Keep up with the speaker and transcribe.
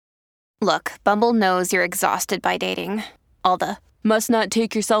Look, Bumble knows you're exhausted by dating. All the, must not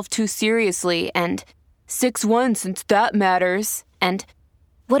take yourself too seriously, and 6'1" since that matters. And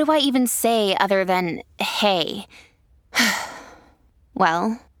what do I even say other than, hey?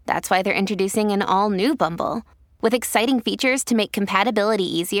 Well, that's why they're introducing an all-new Bumble, with exciting features to make compatibility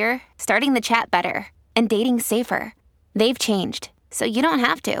easier, starting the chat better, and dating safer. They've changed, so you don't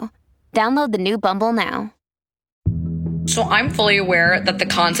have to. Download the new Bumble now. So I'm fully aware that the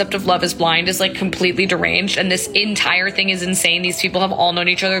concept of Love is Blind is like completely deranged, and this entire thing is insane. These people have all known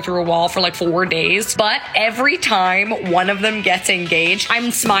each other through a wall for like 4 days, but every time one of them gets engaged,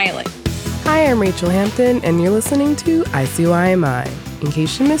 I'm smiling. Hi, I'm Rachel Hampton, and you're listening to ICYMI. In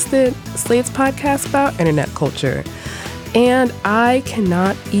case you missed it, Slate's podcast about internet culture. And I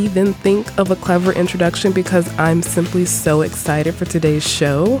cannot even think of a clever introduction because I'm simply so excited for today's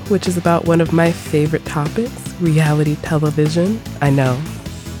show, which is about one of my favorite topics, reality television. I know,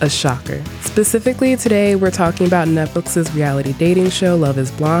 a shocker. Specifically, today we're talking about Netflix's reality dating show, Love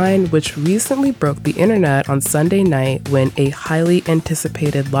is Blind, which recently broke the internet on Sunday night when a highly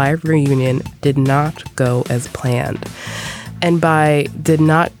anticipated live reunion did not go as planned. And by did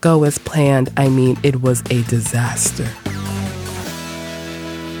not go as planned, I mean it was a disaster.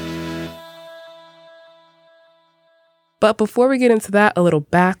 But before we get into that, a little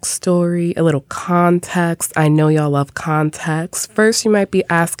backstory, a little context. I know y'all love context. First, you might be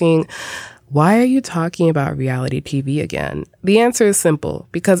asking, why are you talking about reality TV again? The answer is simple,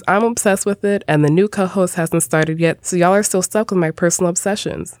 because I'm obsessed with it and the new co-host hasn't started yet, so y'all are still stuck with my personal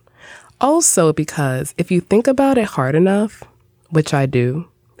obsessions. Also because if you think about it hard enough, which I do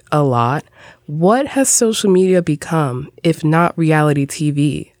a lot, what has social media become if not reality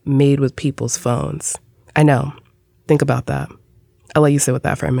TV made with people's phones? I know. Think about that. I'll let you sit with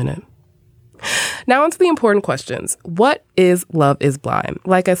that for a minute. Now on to the important questions. What is Love is Blind?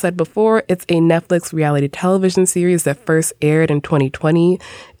 Like I said before, it's a Netflix reality television series that first aired in 2020. It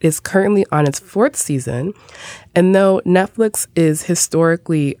is currently on its 4th season. And though Netflix is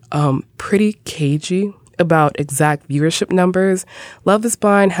historically pretty cagey about exact viewership numbers, Love is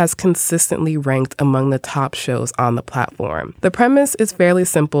Blind has consistently ranked among the top shows on the platform. The premise is fairly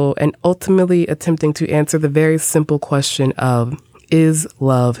simple and ultimately attempting to answer the very simple question of, is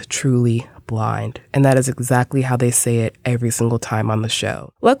love truly blind? And that is exactly how they say it every single time on the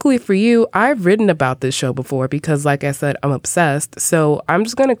show. Luckily for you, I've written about this show before because, like I said, I'm obsessed. So I'm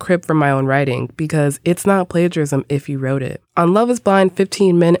just going to crib from my own writing because it's not plagiarism if you wrote it. On Love is Blind,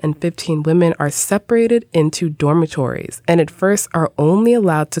 15 men and 15 women are separated into dormitories and at first are only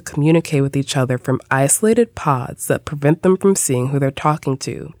allowed to communicate with each other from isolated pods that prevent them from seeing who they're talking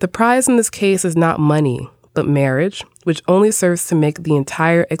to. The prize in this case is not money, but marriage, which only serves to make the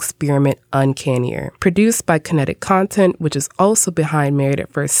entire experiment uncannier. Produced by Kinetic Content, which is also behind Married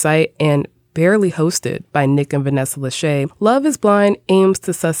at First Sight, and barely hosted by Nick and Vanessa Lachey, Love is Blind aims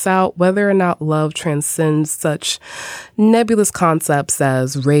to suss out whether or not love transcends such nebulous concepts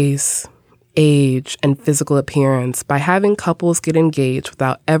as race, age, and physical appearance by having couples get engaged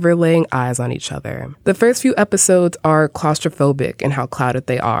without ever laying eyes on each other. The first few episodes are claustrophobic in how clouded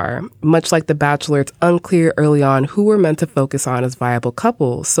they are. Much like The Bachelor, it's unclear early on who we're meant to focus on as viable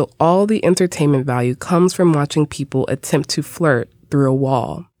couples, so all the entertainment value comes from watching people attempt to flirt through a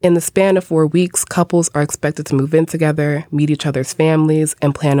wall. In the span of 4 weeks, couples are expected to move in together, meet each other's families,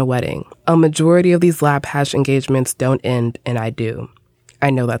 and plan a wedding. A majority of these lab hash engagements don't end, and I do. I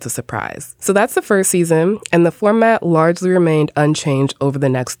know that's a surprise. So that's the first season, and the format largely remained unchanged over the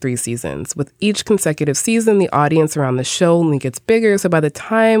next 3 seasons. With each consecutive season, the audience around the show only gets bigger, so by the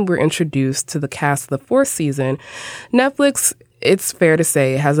time we're introduced to the cast of the 4th season, Netflix, it's fair to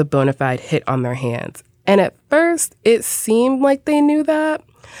say, has a bona fide hit on their hands. And at first, it seemed like they knew that.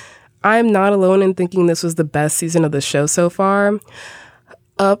 I'm not alone in thinking this was the best season of the show so far,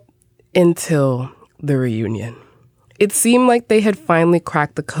 up until the reunion. It seemed like they had finally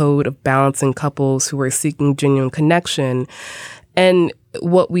cracked the code of balancing couples who were seeking genuine connection and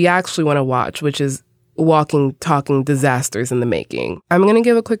what we actually want to watch, which is walking, talking disasters in the making. I'm going to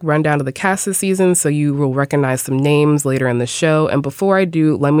give a quick rundown of the cast this season so you will recognize some names later in the show. And before I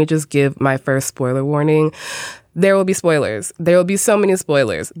do, let me just give my first spoiler warning. There will be spoilers. There will be so many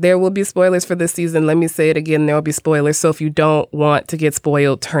spoilers. There will be spoilers for this season. Let me say it again. There will be spoilers. So if you don't want to get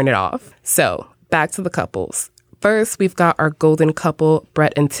spoiled, turn it off. So back to the couples. First, we've got our golden couple,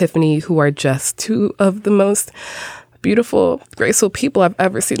 Brett and Tiffany, who are just 2 of the most beautiful, graceful people I've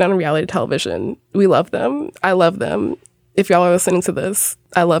ever seen on reality television. We love them. I love them. If y'all are listening to this,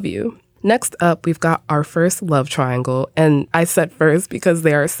 I love you. Next up, we've got our first love triangle, and I said first because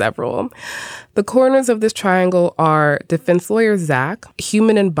there are several. The corners of this triangle are defense lawyer Zach,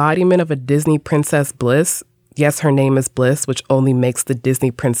 human embodiment of a Disney princess Bliss. Yes, her name is Bliss, which only makes the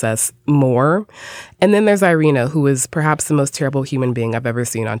Disney princess more. And then there's Irina, who is perhaps the most terrible human being I've ever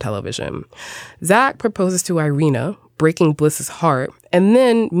seen on television. Zach proposes to Irina, breaking Bliss's heart, and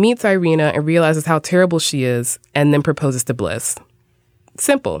then meets Irina and realizes how terrible she is, and then proposes to Bliss.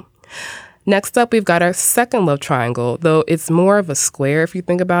 Simple. Next up, we've got our second love triangle, though it's more of a square if you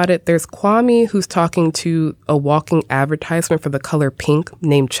think about it. There's Kwame, who's talking to a walking advertisement for the color pink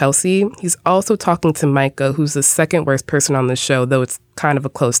named Chelsea. He's also talking to Micah, who's the second worst person on the show, though it's kind of a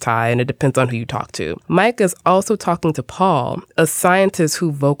close tie, and it depends on who you talk to. Micah's also talking to Paul, a scientist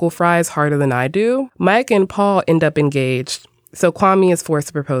who vocal fries harder than I do. Mike and Paul end up engaged, so Kwame is forced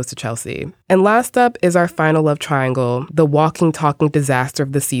to propose to Chelsea. And last up is our final love triangle, the walking, talking disaster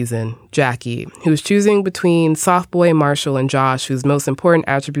of the season, Jackie, who's choosing between soft boy Marshall and Josh, whose most important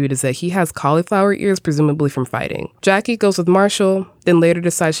attribute is that he has cauliflower ears, presumably from fighting. Jackie goes with Marshall, then later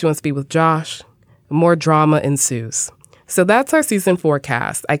decides she wants to be with Josh. More drama ensues. So that's our season 4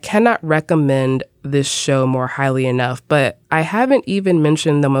 cast. I cannot recommend this show more highly enough, but I haven't even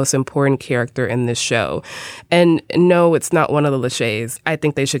mentioned the most important character in this show. And no, it's not one of the Lachey's. I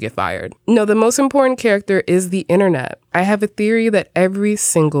think they should get fired. No, the most important character is the internet. I have a theory that every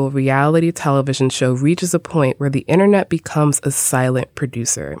single reality television show reaches a point where the internet becomes a silent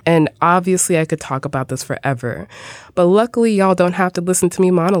producer. And obviously I could talk about this forever, but luckily y'all don't have to listen to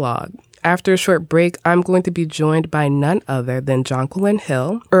me monologue. After a short break, I'm going to be joined by none other than Jonquilyn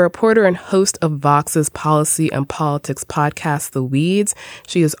Hill, a reporter and host of Vox's policy and politics podcast, The Weeds.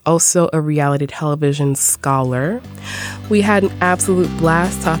 She is also a reality television scholar. We had an absolute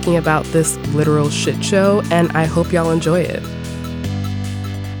blast talking about this literal shit show, and I hope y'all enjoy it.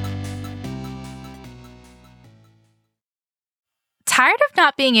 Tired of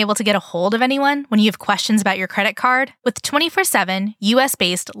not being able to get a hold of anyone when you have questions about your credit card? With 24/7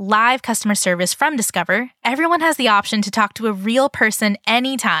 US-based live customer service from Discover, everyone has the option to talk to a real person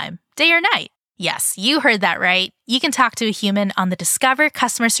anytime, day or night. Yes, you heard that right. You can talk to a human on the Discover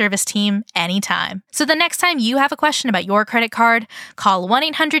customer service team anytime. So the next time you have a question about your credit card, call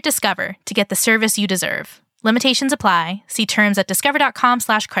 1-800-DISCOVER to get the service you deserve. Limitations apply. See terms at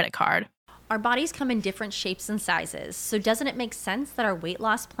discover.com/creditcard. Our bodies come in different shapes and sizes, so doesn't it make sense that our weight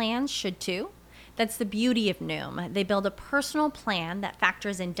loss plans should too? That's the beauty of Noom. They build a personal plan that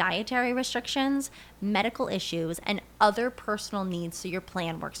factors in dietary restrictions, medical issues, and other personal needs so your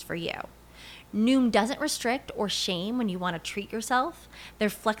plan works for you. Noom doesn't restrict or shame when you want to treat yourself. Their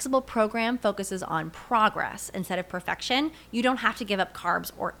flexible program focuses on progress instead of perfection. You don't have to give up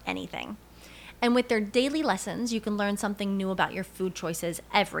carbs or anything. And with their daily lessons, you can learn something new about your food choices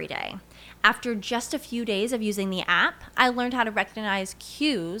every day. After just a few days of using the app, I learned how to recognize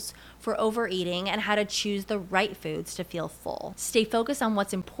cues for overeating and how to choose the right foods to feel full. Stay focused on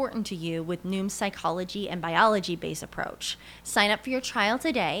what's important to you with Noom's psychology and biology-based approach. Sign up for your trial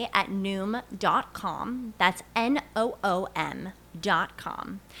today at Noom.com. That's Noom.com.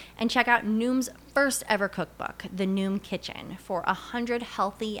 And check out Noom's first ever cookbook, The Noom Kitchen, for 100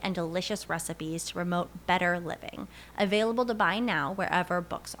 healthy and delicious recipes to promote better living. Available to buy now wherever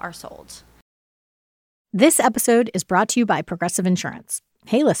books are sold. This episode is brought to you by Progressive Insurance.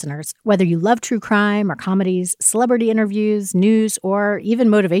 Hey, listeners, whether you love true crime or comedies, celebrity interviews, news, or even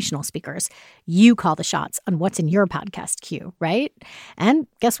motivational speakers, you call the shots on what's in your podcast queue, right? And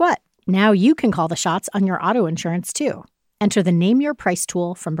guess what? Now you can call the shots on your auto insurance, too. Enter the Name Your Price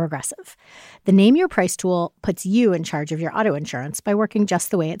tool from Progressive. The Name Your Price tool puts you in charge of your auto insurance by working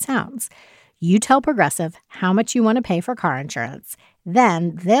just the way it sounds. You tell Progressive how much you want to pay for car insurance.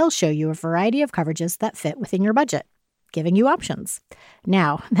 Then they'll show you a variety of coverages that fit within your budget, giving you options.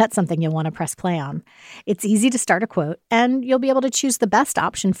 Now, that's something you'll want to press play on. It's easy to start a quote, and you'll be able to choose the best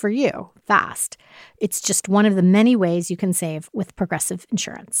option for you fast. It's just one of the many ways you can save with Progressive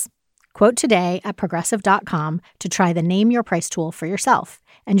Insurance. Quote today at Progressive.com to try the Name Your Price tool for yourself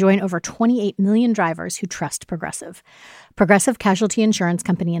and join over 28 million drivers who trust Progressive. Progressive Casualty Insurance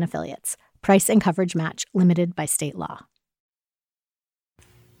Company and Affiliates. Price and coverage match limited by state law.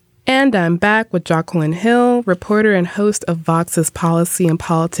 And I'm back with Jonquilyn Hill, reporter and host of Vox's policy and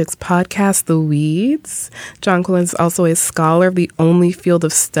politics podcast, The Weeds. Jonquilyn is also a scholar of the only field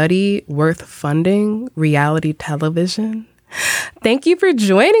of study worth funding, reality television. Thank you for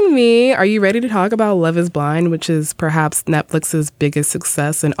joining me. Are you ready to talk about Love is Blind, which is perhaps Netflix's biggest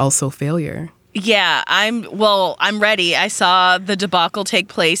success and also failure? Yeah, I'm ready. I saw the debacle take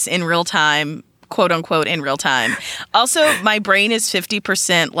place in real time quote unquote in real time. Also, my brain is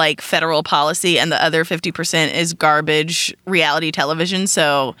 50% like federal policy and the other 50% is garbage reality television.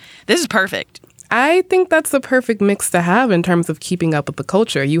 So this is perfect. I think that's the perfect mix to have in terms of keeping up with the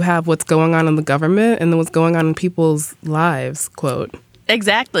culture. You have what's going on in the government and then what's going on in people's lives, quote.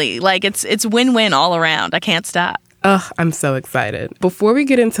 Exactly. Like it's win-win all around. I can't stop. Ugh, I'm so excited. Before we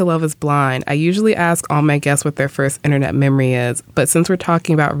get into Love is Blind, I usually ask all my guests what their first internet memory is. But since we're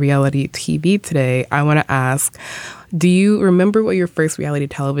talking about reality TV today, I want to ask, do you remember what your first reality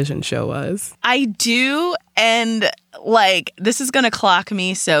television show was? I do. And like, this is going to clock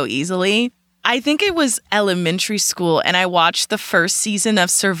me so easily. I think it was elementary school, and I watched the first season of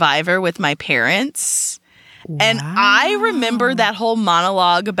Survivor with my parents. Wow. And I remember that whole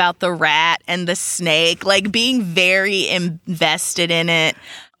monologue about the rat and the snake, like being very invested in it.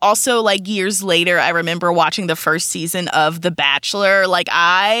 Also, like years later, I remember watching the first season of The Bachelor. Like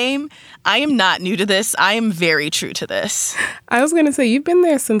I am not new to this. I am very true to this. I was going to say, you've been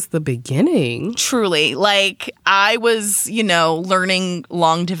there since the beginning. Truly. Like I was, learning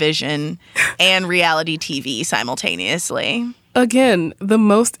long division and reality TV simultaneously. Again, the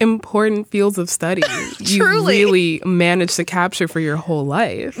most important fields of study you really managed to capture for your whole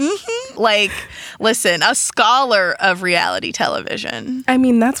life. Mm-hmm. Like, listen, a scholar of reality television. I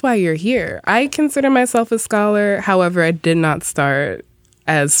mean, that's why you're here. I consider myself a scholar. However, I did not start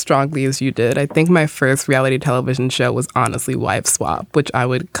as strongly as you did. I think my first reality television show was honestly Wife Swap, which I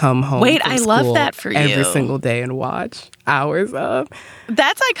would come home from I school love that for you. Every single day and watch hours of.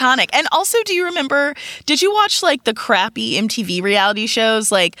 That's iconic. And also, do you remember, did you watch like the crappy MTV reality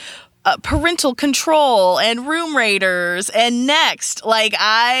shows like Parental Control and Room Raiders and Next? Like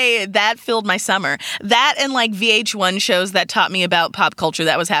that filled my summer. That and like VH1 shows that taught me about pop culture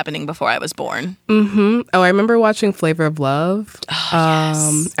that was happening before I was born. Mm-hmm. Oh, I remember watching Flavor of Love. Oh,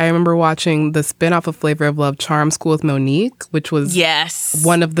 yes. I remember watching the spinoff of Flavor of Love, Charm School with Monique, which was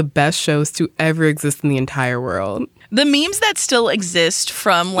one of the best shows to ever exist in the entire world. The memes that still exist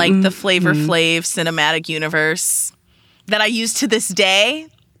from like the Flavor Flav cinematic universe that I use to this day.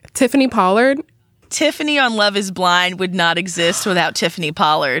 Tiffany Pollard. Tiffany on Love is Blind would not exist without Tiffany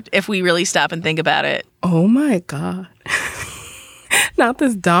Pollard, if we really stop and think about it. Oh my God. Not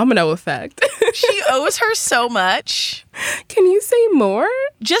this domino effect. She owes her so much. Can you say more?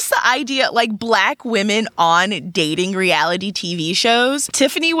 Just the idea, like Black women on dating reality TV shows.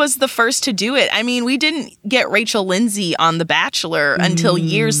 Tiffany was the first to do it. I mean, we didn't get Rachel Lindsay on The Bachelor until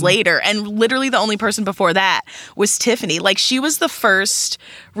years later. And literally the only person before that was Tiffany. Like she was the first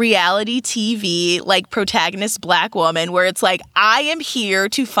reality TV, like protagonist Black woman where it's like, I am here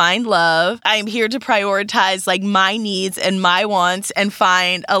to find love. I am here to prioritize like my needs and my wants and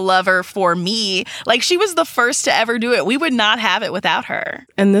find a lover for me. Like she was the first to ever do it. We would not have it without her.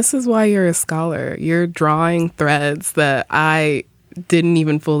 And this is why you're a scholar. You're drawing threads that I didn't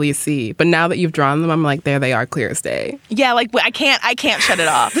even fully see. But now that you've drawn them, I'm like, there they are, clear as day. Yeah, like I can't shut it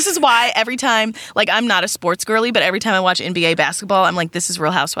off. This is why every time, like I'm not a sports girly, but every time I watch NBA basketball, I'm like, this is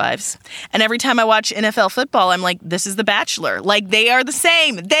Real Housewives. And every time I watch NFL football, I'm like, this is The Bachelor. Like they are the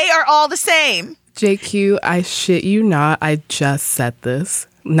same. They are all the same. JQ, I shit you not. I just said this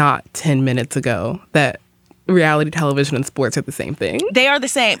not 10 minutes ago that reality television and sports are the same thing. They are the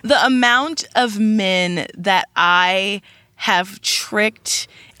same. The amount of men that I have tricked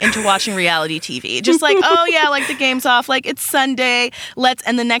into watching reality TV. Just like, oh yeah, like the game's off, like it's Sunday,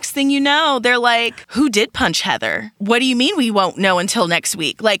 and the next thing you know, they're like, who did punch Heather? What do you mean we won't know until next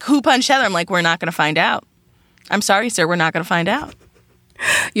week? Like, who punched Heather? I'm like, we're not going to find out. I'm sorry, sir, we're not going to find out.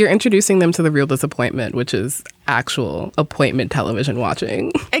 You're introducing them to the real disappointment, which is actual appointment television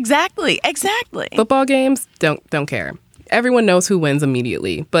watching. Exactly. Football games, don't care. Everyone knows who wins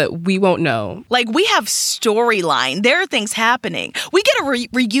immediately, but we won't know. Like, we have storyline. There are things happening. We get a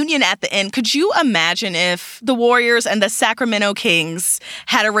reunion at the end. Could you imagine if the Warriors and the Sacramento Kings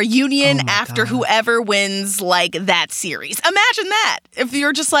had a reunion after whoever wins, like, that series? Imagine that. If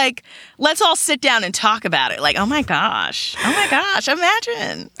you're just like, let's all sit down and talk about it. Like, oh my gosh,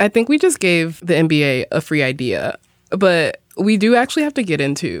 imagine. I think we just gave the NBA a free idea, but we do actually have to get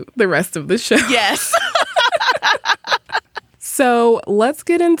into the rest of the show. Yes. So let's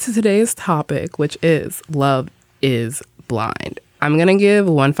get into today's topic, which is Love is Blind. I'm going to give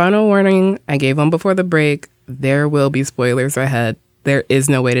one final warning. I gave one before the break. There will be spoilers ahead. There is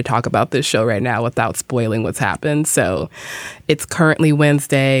no way to talk about this show right now without spoiling what's happened. So it's currently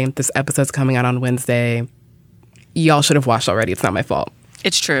Wednesday. This episode's coming out on Wednesday. Y'all should have watched already. It's not my fault.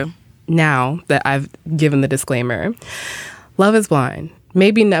 It's true. Now that I've given the disclaimer, Love is Blind.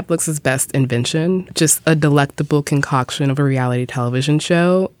 Maybe Netflix's best invention, just a delectable concoction of a reality television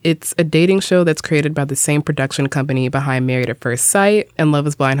show. It's a dating show that's created by the same production company behind Married at First Sight, and Love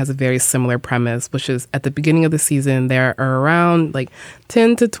is Blind has a very similar premise, which is at the beginning of the season, there are around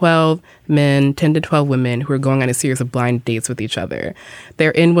 10 to 12 men, 10 to 12 women who are going on a series of blind dates with each other.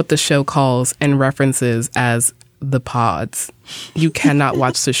 They're in what the show calls and references as the pods. You cannot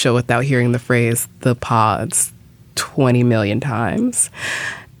watch the show without hearing the phrase, the pods, 20 million times.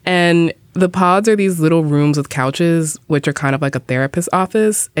 And the pods are these little rooms with couches, which are kind of like a therapist's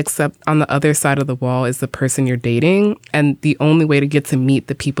office, except on the other side of the wall is the person you're dating. And the only way to get to meet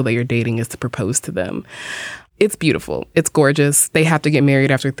the people that you're dating is to propose to them. It's beautiful. It's gorgeous. They have to get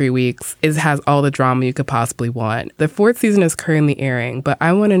married after 3 weeks. It has all the drama you could possibly want. The 4th season is currently airing, but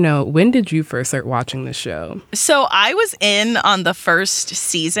I want to know, when did you first start watching the show? So I was in on the first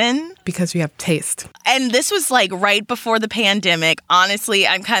season. Because you have taste. And this was right before the pandemic. Honestly,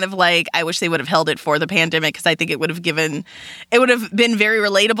 I'm kind of I wish they would have held it for the pandemic because I think it would have been very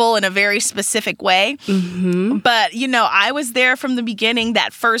relatable in a very specific way. Mm-hmm. But, I was there from the beginning,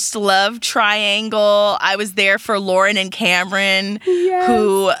 that first love triangle. I was there for Lauren and Cameron, yes,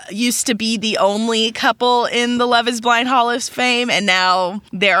 who used to be the only couple in the Love is Blind Hall of Fame, and now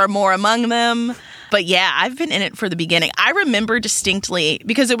there are more among them. But yeah, I've been in it for the beginning. I remember distinctly,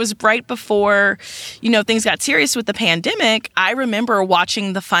 because it was right before, things got serious with the pandemic. I remember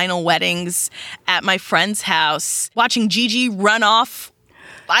watching the final weddings at my friend's house, watching Gigi run off.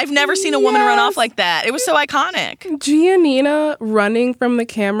 I've never seen a woman run off like that. It was so iconic. Giannina running from the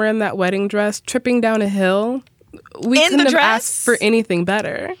camera in that wedding dress, tripping down a hill. We couldn't have asked for anything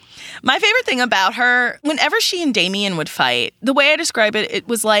better. My favorite thing about her, whenever she and Damien would fight, the way I describe it, it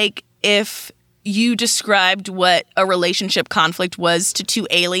was like if you described what a relationship conflict was to two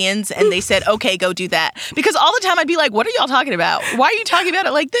aliens and they said, okay, go do that. Because all the time I'd be like, what are y'all talking about? Why are you talking about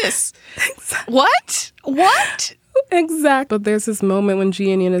it like this? Exactly. What? Exactly. But there's this moment when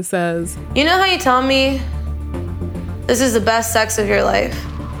Giannina says, you know how you tell me this is the best sex of your life?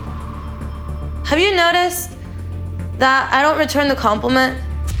 Have you noticed that I don't return the compliment?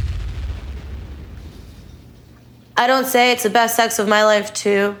 I don't say it's the best sex of my life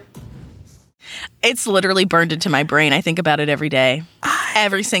too. It's literally burned into my brain. I think about it every day.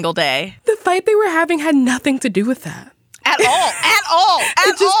 Every single day. The fight they were having had nothing to do with that. At all.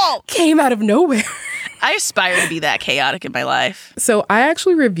 It just came out of nowhere. I aspire to be that chaotic in my life. So I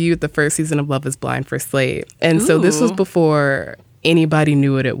actually reviewed the first season of Love is Blind for Slate. And so this was before anybody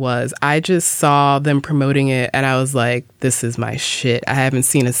knew what it was. I just saw them promoting it and I was like, this is my shit. I haven't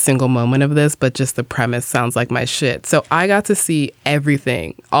seen a single moment of this, but just the premise sounds like my shit. So I got to see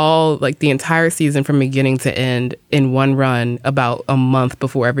everything, all the entire season from beginning to end in one run about a month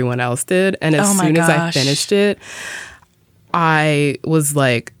before everyone else did. And as soon as I finished it, I was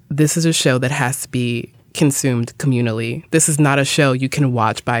like, this is a show that has to be consumed communally. This is not a show you can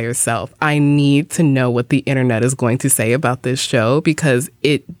watch by yourself. I need to know what the internet is going to say about this show because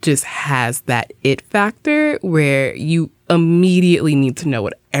it just has that it factor where you immediately need to know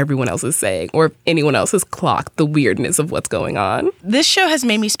what everyone else is saying or if anyone else has clocked the weirdness of what's going on. This show has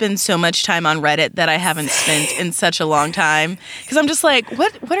made me spend so much time on Reddit that I haven't spent in such a long time because I'm just like,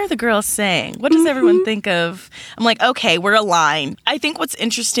 what are the girls saying? What does everyone think of? I'm like, okay, we're aligned. I think what's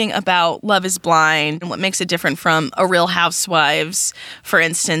interesting about Love is Blind and what makes it different from a Real Housewives, for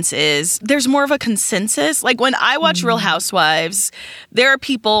instance, is there's more of a consensus. Like when I watch Real Housewives, there are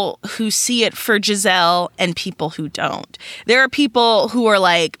people who see it for Giselle and people who don't. There are people who are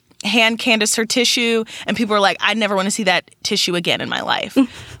like, hand Candace her tissue, and people are like, I never want to see that tissue again in my life.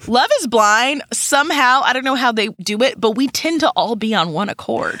 Love is Blind, somehow, I don't know how they do it, but we tend to all be on one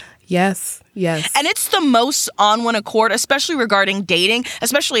accord. Yes. And it's the most on one accord, especially regarding dating,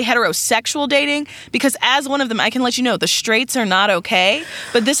 especially heterosexual dating, because as one of them, I can let you know, the straights are not okay,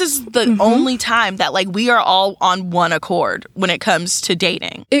 but this is the only time that we are all on one accord when it comes to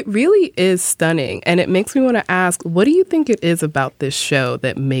dating. It really is stunning, and it makes me want to ask, what do you think it is about this show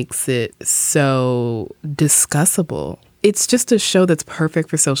that makes it so discussable? It's just a show that's perfect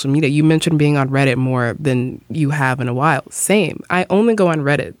for social media. You mentioned being on Reddit more than you have in a while. Same. I only go on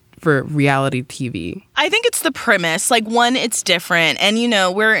Reddit for reality TV. I think it's the premise. One, it's different. And,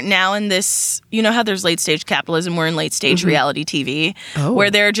 we're now in this, how there's late stage capitalism, we're in late stage reality TV,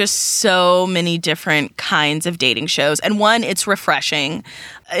 where there are just so many different kinds of dating shows. And one, it's refreshing.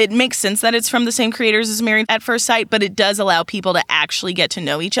 It makes sense that it's from the same creators as Married at First Sight, but it does allow people to actually get to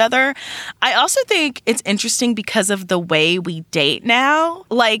know each other. I also think it's interesting because of the way we date now.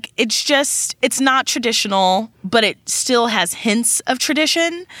 It's not traditional, but it still has hints of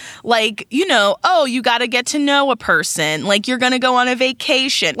tradition. You got to get to know a person. Like, you're going to go on a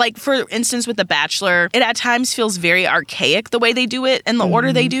vacation. Like, for instance, with The Bachelor, it at times feels very archaic the way they do it and the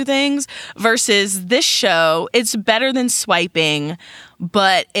order they do things, versus this show, it's better than swiping,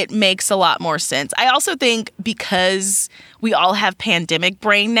 but it makes a lot more sense. I also think because we all have pandemic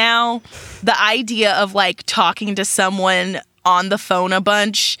brain now, the idea of like talking to someone on the phone a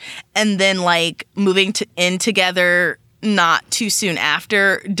bunch and then like moving in together not too soon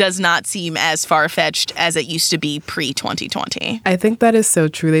after does not seem as far-fetched as it used to be pre-2020. I think that is so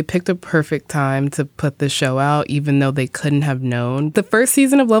true. They picked a perfect time to put the show out, even though they couldn't have known. The first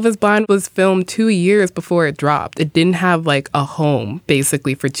season of Love is Blind was filmed 2 years before it dropped. It didn't have like a home,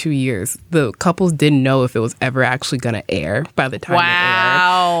 basically, for 2 years. The couples didn't know if it was ever actually going to air by the time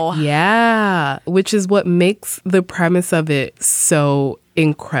it aired. Yeah, which is what makes the premise of it so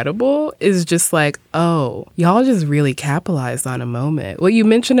incredible, is just like, oh, y'all just really capitalized on a moment. What you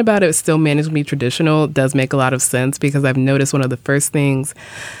mentioned about it still managed to be traditional does make a lot of sense, because I've noticed one of the first things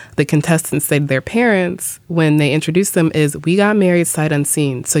the contestants say to their parents when they introduce them is, we got married sight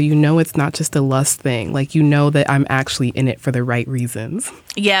unseen, so you know it's not just a lust thing. Like, you know that I'm actually in it for the right reasons.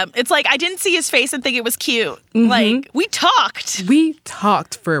 Yeah, it's like, I didn't see his face and think it was cute. Like, we talked. We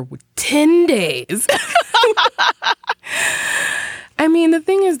talked for 10 days. I mean, the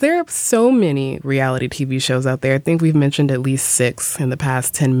thing is, there are so many reality TV shows out there. I think we've mentioned at least 6 in the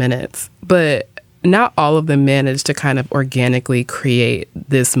past 10 minutes. But not all of them manage to kind of organically create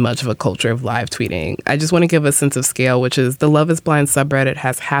this much of a culture of live tweeting. I just want to give a sense of scale, which is the Love is Blind subreddit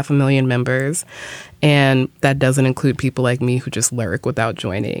has 500,000 members. And that doesn't include people like me who just lurk without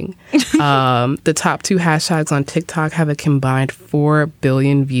joining. The top 2 hashtags on TikTok have a combined 4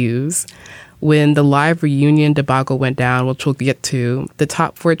 billion views. When the live reunion debacle went down, which we'll get to, the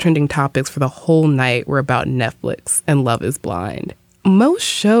top 4 trending topics for the whole night were about Netflix and Love is Blind. Most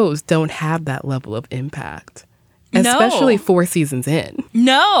shows don't have that level of impact, especially 4 seasons in.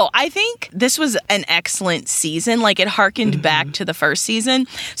 No, I think this was an excellent season. Like, it harkened back to the first season.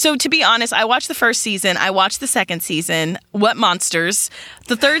 So to be honest, I watched the first season. I watched the second season. What monsters.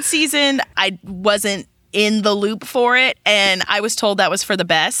 The third season, I wasn't in the loop for it, and I was told that was for the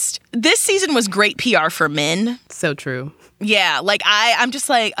best. This season was great PR for men. So true. Yeah, like I'm just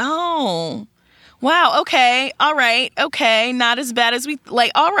like, oh, wow, okay, all right, okay, not as bad as we,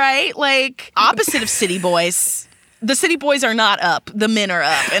 like, all right, like, opposite of City Boys. The City Boys are not up, the men are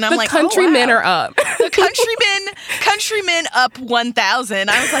up. And I'm like, countrymen are up. The countrymen up 1,000.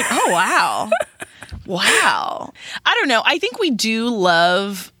 I was like, oh, wow. Wow. I don't know. I think we do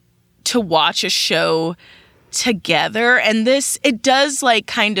love to watch a show together, and it does like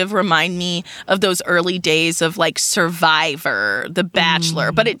kind of remind me of those early days of like Survivor, The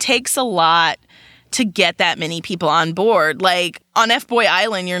Bachelor, but it takes a lot to get that many people on board. Like on F-Boy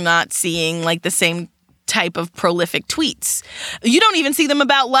Island, you're not seeing like the same type of prolific tweets. You don't even see them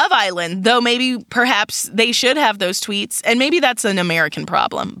about Love Island, though maybe perhaps they should have those tweets, and maybe that's an American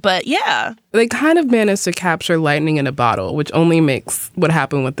problem. But yeah. They kind of managed to capture lightning in a bottle, which only makes what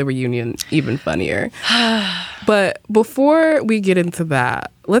happened with the reunion even funnier. But before we get into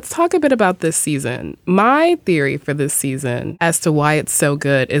that, let's talk a bit about this season. My theory for this season as to why it's so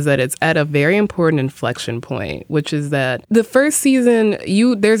good is that it's at a very important inflection point, which is that the first season,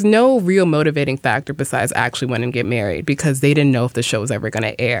 there's no real motivating factor besides actually wanting to get married, because they didn't know if the show was ever going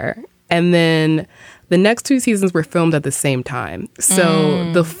to air. And then the next 2 seasons were filmed at the same time. So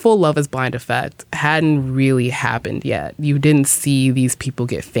the full Love is Blind effect hadn't really happened yet. You didn't see these people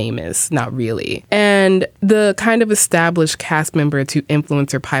get famous, not really. And the kind of established cast member to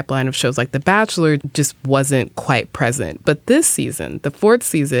influencer pipeline of shows like The Bachelor just wasn't quite present. But this season, the 4th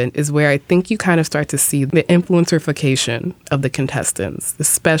season, is where I think you kind of start to see the influencerification of the contestants,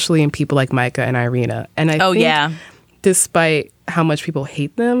 especially in people like Micah and Irina. And I think despite how much people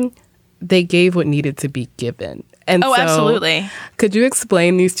hate them, they gave what needed to be given. And so, absolutely. Could you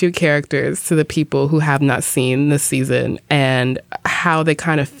explain these 2 characters to the people who have not seen this season and how they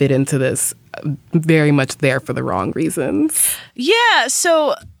kind of fit into this very much there for the wrong reasons? Yeah,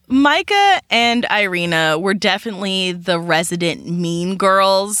 so Micah and Irina were definitely the resident mean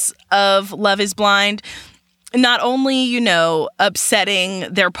girls of Love is Blind. Not only,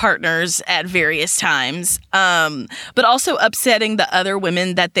 upsetting their partners at various times, but also upsetting the other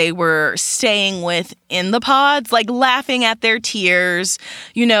women that they were staying with in the pods, like laughing at their tears.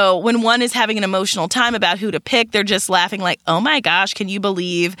 When one is having an emotional time about who to pick, they're just laughing like, oh my gosh, can you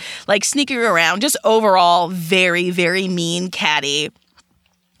believe? Like sneaking around, just overall very, very mean, catty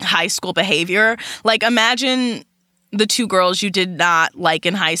high school behavior. Like imagine the 2 girls you did not like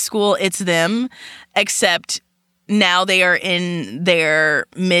in high school. It's them, except now they are in their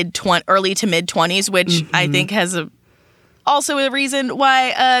early to mid 20s, which I think has also a reason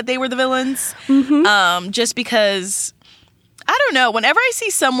why they were the villains. Just because, I don't know, whenever I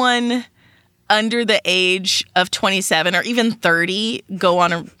see someone under the age of 27 or even 30 go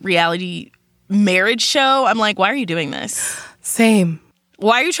on a reality marriage show, I'm like, why are you doing this? Same.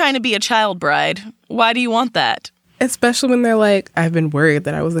 Why are you trying to be a child bride? Why do you want that? Especially when they're like, I've been worried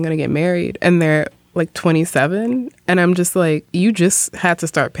that I wasn't going to get married. And they're like 27. And I'm just like, you just had to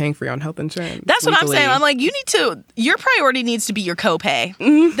start paying for your own health insurance. That's what I'm saying. I'm like, your priority needs to be your copay.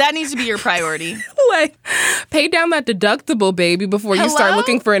 That needs to be your priority. Like, pay down that deductible, baby, before you start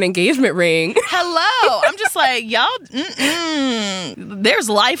looking for an engagement ring. Hello. I'm just like, y'all, there's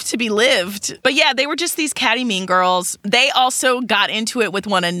life to be lived. But yeah, they were just these catty mean girls. They also got into it with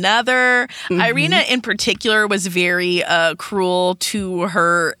one another. Irina in particular was very cruel to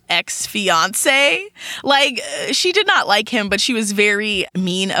her ex-fiance. Like, she did not like him, but she was very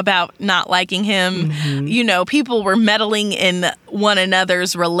mean about not liking him. You know, people were meddling in one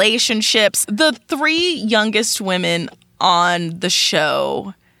another's relationships. The 3 youngest women on the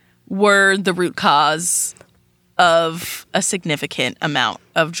show were the root cause of a significant amount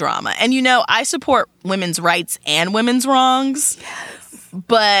of drama. And, you know, I support women's rights and women's wrongs. Yes.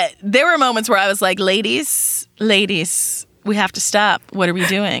 But there were moments where I was like, ladies, we have to stop. What are we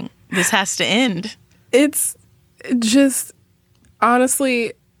doing? This has to end. It's just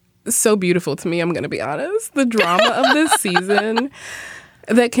honestly so beautiful to me, I'm going to be honest. The drama of this season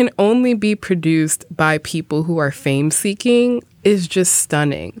that can only be produced by people who are fame-seeking is just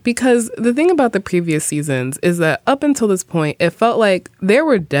stunning. Because the thing about the previous seasons is that up until this point, it felt like there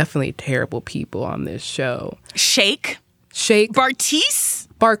were definitely terrible people on this show. Shake. Bartise.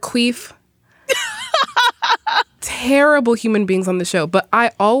 Barqueef. Terrible human beings on the show. But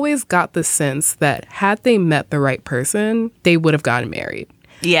I always got the sense that had they met the right person, they would have gotten married.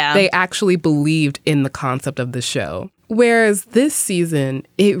 Yeah. They actually believed in the concept of the show. Whereas this season,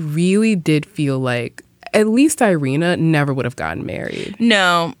 it really did feel like at least Irina never would have gotten married.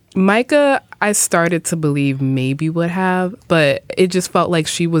 No. Micah, I started to believe maybe would have, but it just felt like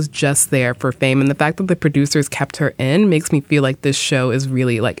she was just there for fame. And the fact that the producers kept her in makes me feel like this show is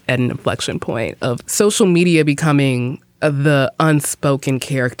really like at an inflection point of social media becoming the unspoken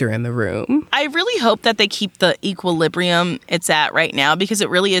character in the room. I really hope that they keep the equilibrium it's at right now, because it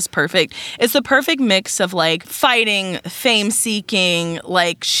really is perfect. It's the perfect mix of like fighting, fame seeking,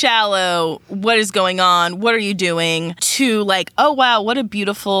 like shallow, what is going on, what are you doing, to like, oh wow, what a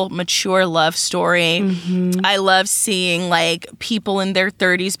beautiful, mature love story. I love seeing like people in their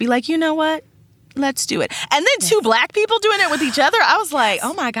 30s be like, you know what? Let's do it. And then 2 black people doing it with each other. I was like,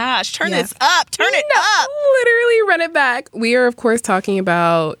 oh my gosh, turn this up. Turn it up. Literally run it back. We are, of course, talking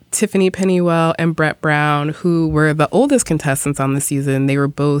about Tiffany Pennywell and Brett Brown, who were the oldest contestants on the season. They were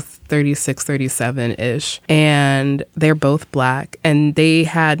both 36, 37-ish. And they're both black. And they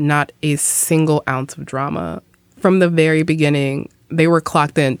had not a single ounce of drama. From the very beginning, they were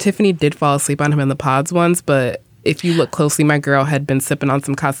clocked in. Tiffany did fall asleep on him in the pods once, but if you look closely, my girl had been sipping on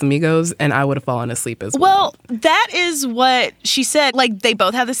some Casamigos, and I would have fallen asleep as well. Well, that is what she said. Like, they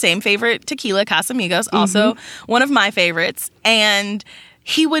both have the same favorite tequila, Casamigos, also one of my favorites. And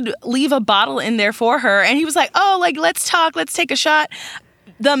he would leave a bottle in there for her, and he was like, oh, like, let's talk, let's take a shot.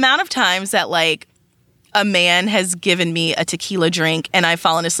 The amount of times that, like, a man has given me a tequila drink and I've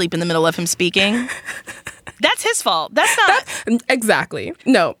fallen asleep in the middle of him speaking, that's his fault. That's not... Exactly.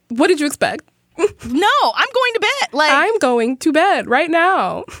 No. What did you expect? No, I'm going to bed. Like, I'm going to bed right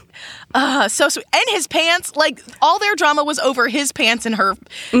now. So sweet. And his pants, like, all their drama was over his pants and her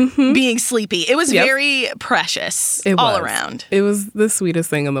being sleepy. It was very precious all around. It was the sweetest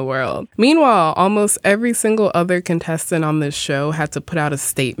thing in the world. Meanwhile, almost every single other contestant on this show had to put out a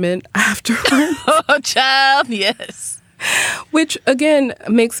statement afterwards. Oh, child, yes. Which, again,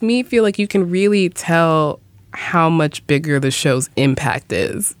 makes me feel like you can really tell how much bigger the show's impact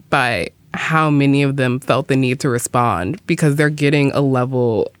is by how many of them felt the need to respond, because they're getting a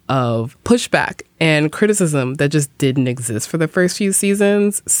level of pushback and criticism that just didn't exist for the first few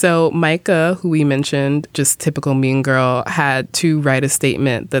seasons. So Micah, who we mentioned, just typical mean girl, had to write a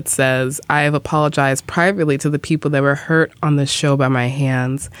statement that says, I have apologized privately to the people that were hurt on the show by my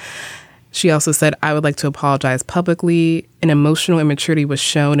hands. She also said, I would like to apologize publicly. An emotional immaturity was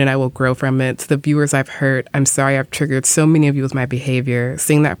shown and I will grow from it. To the viewers I've hurt, I'm sorry I've triggered so many of you with my behavior.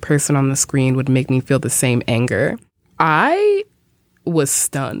 Seeing that person on the screen would make me feel the same anger. I was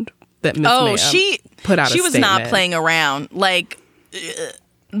stunned that Miss Ma'am put out a statement. She was not playing around. Like,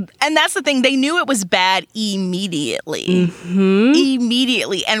 And that's the thing. They knew it was bad immediately.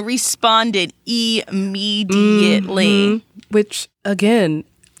 Immediately. And responded immediately. Which, again,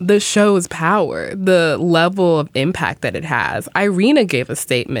 the show's power, the level of impact that it has. Irina gave a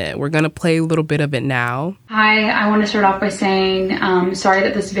statement. We're going to play a little bit of it now. Hi, I want to start off by saying sorry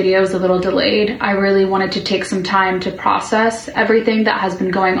that this video is a little delayed. I really wanted to take some time to process everything that has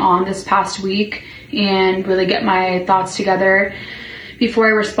been going on this past week and really get my thoughts together before I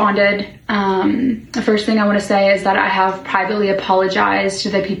responded. The first thing I want to say is that I have privately apologized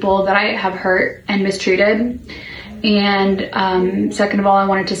to the people that I have hurt and mistreated. And second of all, I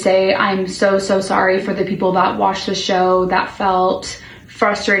wanted to say I'm so sorry for the people that watched the show that felt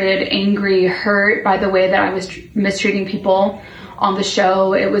frustrated, angry, hurt by the way that I was mistreating people on the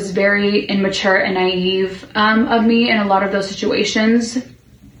show. It was very immature and naive of me in a lot of those situations.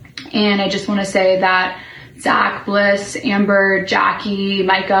 And I just want to say that Zach, Bliss, Amber, Jackie,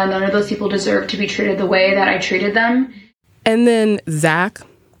 Micah, none of those people deserve to be treated the way that I treated them. And then Zach,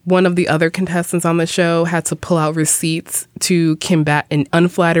 one of the other contestants on the show, had to pull out receipts to combat an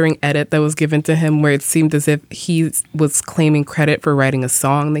unflattering edit that was given to him where it seemed as if he was claiming credit for writing a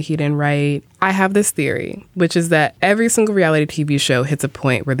song that he didn't write. I have this theory, which is that every single reality TV show hits a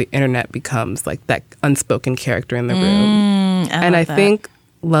point where the internet becomes like that unspoken character in the room. I think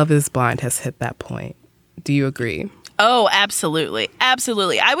Love is Blind has hit that point. Do you agree? Oh, absolutely.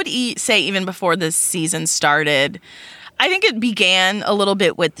 Absolutely. I would say even before this season started, I think it began a little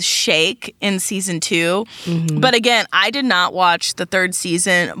bit with Shake in season 2. But again, I did not watch the 3rd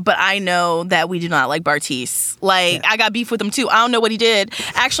season, but I know that we do not like Bartise. I got beef with him too. I don't know what he did.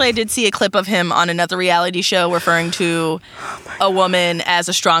 Actually, I did see a clip of him on another reality show referring to a woman as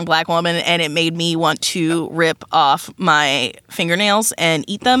a strong black woman, and it made me want to rip off my fingernails and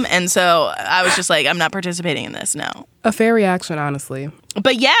eat them. And so I was just like, I'm not participating in this, no. A fair reaction, honestly.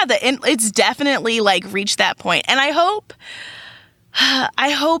 But yeah, it's definitely reached that point. And I hope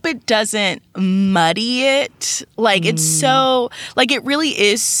it doesn't muddy it. It's so, it really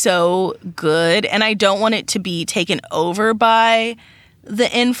is so good. And I don't want it to be taken over by the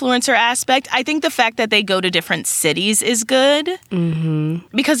influencer aspect. I think the fact that they go to different cities is good.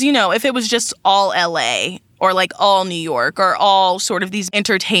 Because, if it was just all LA or all New York or all sort of these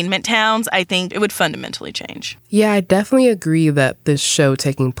entertainment towns, I think it would fundamentally change. Yeah, I definitely agree that this show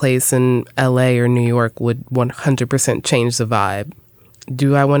taking place in LA or New York would 100% change the vibe.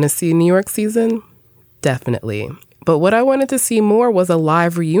 Do I want to see a New York season? Definitely. But what I wanted to see more was a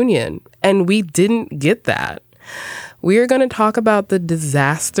live reunion, and we didn't get that. We are going to talk about the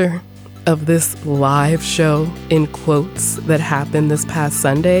disaster of this live show, in quotes, that happened this past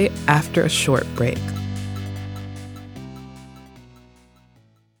Sunday after a short break.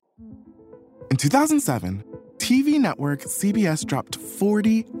 In 2007, TV network CBS dropped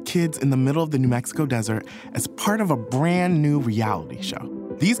 40 kids in the middle of the New Mexico desert as part of a brand new reality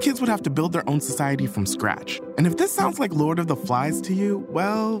show. These kids would have to build their own society from scratch. And if this sounds like Lord of the Flies to you,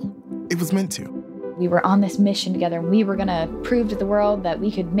 well, it was meant to. We were on this mission together, and we were going to prove to the world that we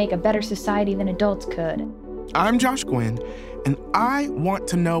could make a better society than adults could. I'm Josh Gwynn, and I want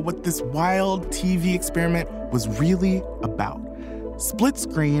to know what this wild TV experiment was really about. Split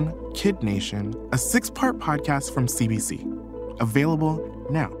Screen, Kid Nation, a 6-part podcast from CBC. Available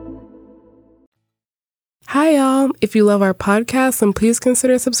now. Hi, y'all. If you love our podcast, then please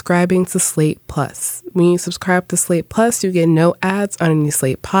consider subscribing to Slate Plus. When you subscribe to Slate Plus, you get no ads on any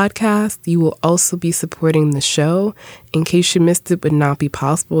Slate podcast. You will also be supporting the show. In case you missed it, would not be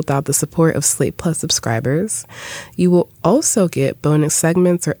possible without the support of Slate Plus subscribers. You will also get bonus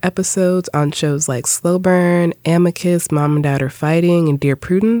segments or episodes on shows like Slow Burn, Amicus, Mom and Dad Are Fighting, and Dear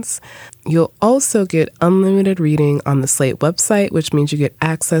Prudence. You'll also get unlimited reading on the Slate website, which means you get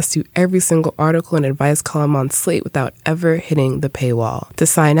access to every single article and advice column on Slate without ever hitting the paywall. To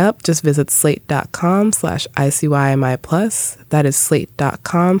sign up, just visit slate.com/ICYMI+. That is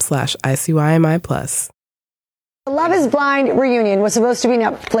slate.com/ICYMI+. Love is Blind reunion was supposed to be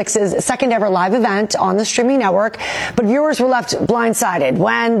Netflix's second ever live event on the streaming network, but viewers were left blindsided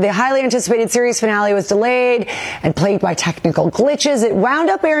when the highly anticipated series finale was delayed and plagued by technical glitches. It wound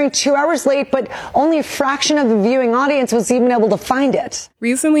up airing 2 hours late, but only a fraction of the viewing audience was even able to find it.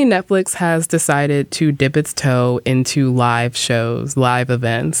 Recently, Netflix has decided to dip its toe into live shows, live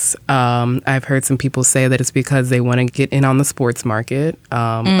events. I've heard some people say that it's because they want to get in on the sports market.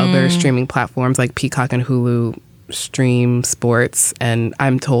 Other streaming platforms like Peacock and Hulu stream sports, and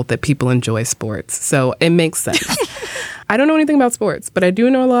I'm told that people enjoy sports, so it makes sense. I don't know anything about sports, but I do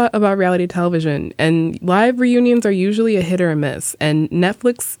know a lot about reality television, and live reunions are usually a hit or a miss, and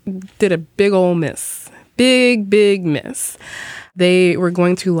Netflix did a big ol' miss. big miss. They were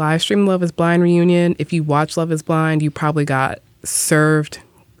going to live stream Love is Blind reunion. If you watch Love is Blind, you probably got served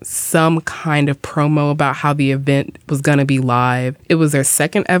some kind of promo about how the event was going to be live. It was their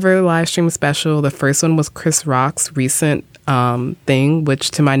second ever live stream special. The first one was Chris Rock's recent thing, which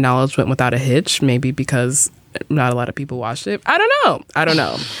to my knowledge went without a hitch, maybe because not a lot of people watched it. I don't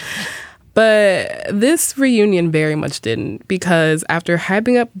know. But this reunion very much didn't, because after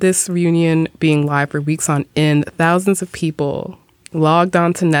hyping up this reunion being live for weeks on end, thousands of people logged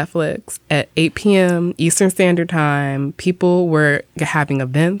on to Netflix at 8 p.m. Eastern Standard Time. People were having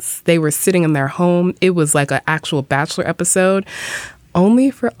events. They were sitting in their home. It was like an actual Bachelor episode,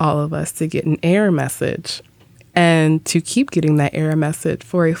 only for all of us to get an error message and to keep getting that error message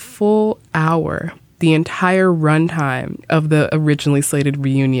for a full hour, the entire runtime of the originally slated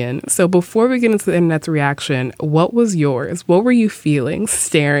reunion. So before we get into the internet's reaction, what was yours? What were you feeling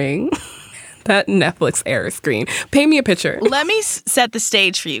staring that Netflix error screen? Paint me a picture. Let me set the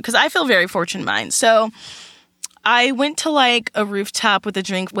stage for you, because I feel very fortunate in mine. So I went to like a rooftop with a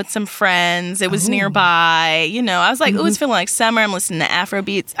drink with some friends. It was nearby. You know, I was like, it's feeling like summer. I'm listening to Afro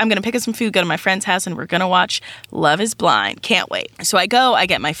beats. I'm going to pick up some food, go to my friend's house, and we're going to watch Love is Blind. Can't wait. So I go, I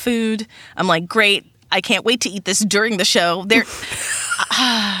get my food. I'm like, great. I can't wait to eat this during the show.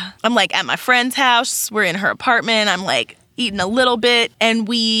 I'm like at my friend's house. We're in her apartment. I'm like eating a little bit, and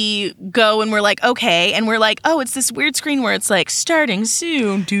we go and we're like, okay. And we're like, oh, it's this weird screen where it's like starting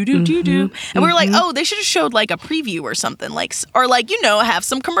soon, do. And we're like, oh, they should have showed like a preview or something, like, or like, you know, have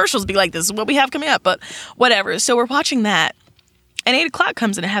some commercials be like, this is what we have coming up, but whatever. So we're watching that. And 8 o'clock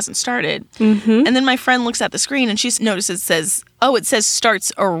comes and it hasn't started. And then my friend looks at the screen and she notices it says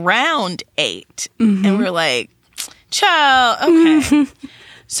starts around 8. And we're like, ciao, okay.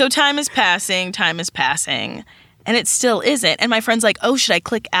 So time is passing. And it still isn't. And my friend's like, oh, should I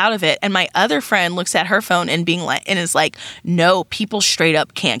click out of it? And my other friend looks at her phone and is like, no, people straight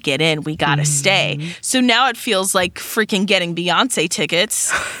up can't get in. We gotta stay. So now it feels like freaking getting Beyonce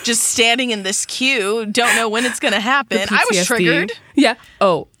tickets, just standing in this queue, don't know when it's gonna happen. I was triggered. Yeah.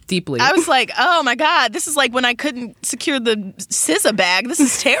 Oh, deeply. I was like, oh my God, this is like when I couldn't secure the SZA bag. This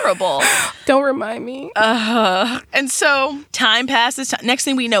is terrible. Don't remind me. And so time passes. Next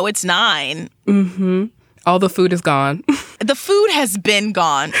thing we know, it's 9. All the food is gone. The food has been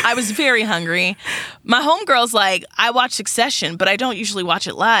gone. I was very hungry. My homegirl's like, I watch Succession, but I don't usually watch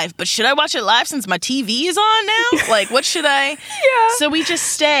it live. But should I watch it live since my TV is on now? Like, what should I? Yeah. So we just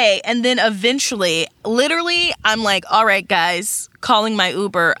stay. And then eventually, literally, I'm like, all right, guys, calling my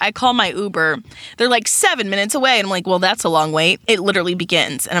Uber. I call my Uber. They're like 7 minutes away. And I'm like, well, that's a long wait. It literally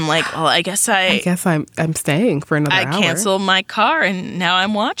begins. And I'm like, well, I guess I'm staying for another hour. I canceled my car and now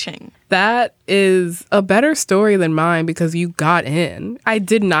I'm watching. That is a better story than mine because you got in. I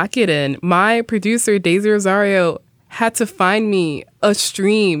did not get in. My producer, Daisy Rosario, had to find me a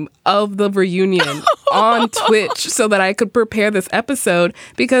stream of the reunion on Twitch so that I could prepare this episode,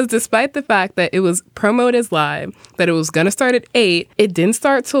 because despite the fact that it was promoted as live, that it was going to start at 8, it didn't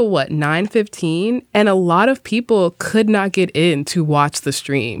start till 9:15, and a lot of people could not get in to watch the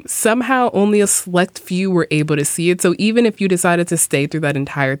stream. Somehow only a select few were able to see it, so even if you decided to stay through that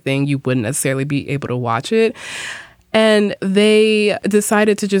entire thing, you wouldn't necessarily be able to watch it. And they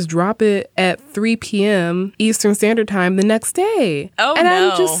decided to just drop it at 3 p.m. Eastern Standard Time the next day. Oh, and no.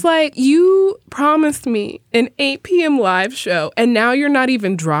 I'm just like, you promised me an 8 p.m. live show, and now you're not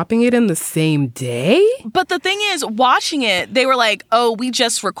even dropping it in the same day? But the thing is, watching it, they were like, oh, we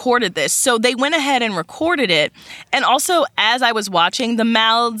just recorded this. So they went ahead and recorded it. And also, as I was watching, the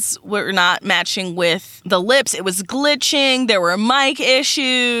mouths were not matching with the lips. It was glitching. There were mic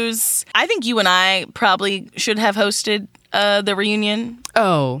issues. I think you and I probably should have hosted the reunion.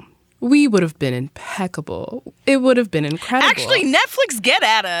 Oh, we would have been impeccable. It would have been incredible. Actually, Netflix, get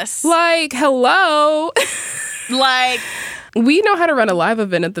at us. Like, hello. Like, we know how to run a live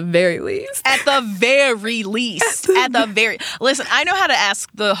event at the very least. At the very least. Listen, I know how to ask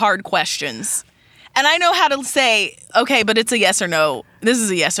the hard questions. And I know how to say, okay, but it's a yes or no. This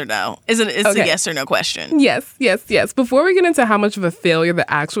is a yes or no. It's a yes or no question. Yes. Before we get into how much of a failure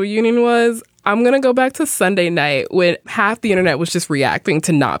the actual union was, I'm going to go back to Sunday night when half the internet was just reacting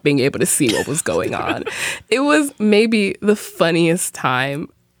to not being able to see what was going on. It was maybe the funniest time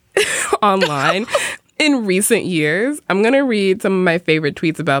online in recent years. I'm going to read some of my favorite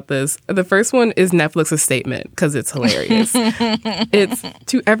tweets about this. The first one is Netflix's statement because it's hilarious. It's,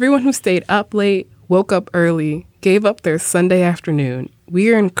 to everyone who stayed up late, woke up early, gave up their Sunday afternoon.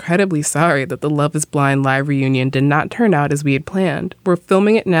 We are incredibly sorry that the Love is Blind live reunion did not turn out as we had planned. We're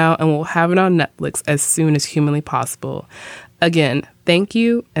filming it now and we'll have it on Netflix as soon as humanly possible. Again, thank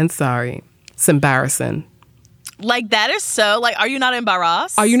you and sorry. It's embarrassing. Like, that is so, like, are you not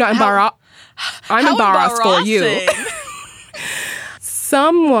embarrassed? Are you not embarrassed? I'm embarrassed for you.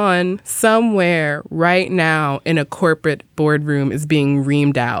 Someone somewhere right now in a corporate boardroom is being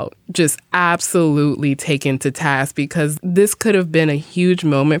reamed out, just absolutely taken to task, because this could have been a huge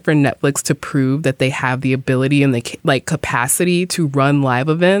moment for Netflix to prove that they have the ability and the capacity to run live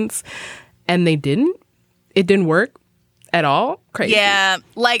events, and they didn't. It didn't work at all. Crazy. Yeah,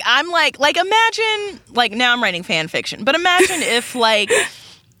 like, I'm like imagine, like, now I'm writing fan fiction, but imagine if, like,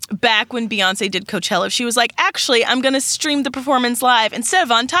 back when Beyonce did Coachella, she was like, actually, I'm going to stream the performance live instead of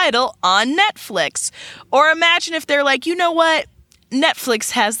on Tidal on Netflix. Or imagine if they're like, you know what?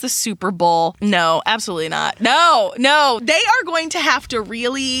 Netflix has the Super Bowl. No, absolutely not. No. They are going to have to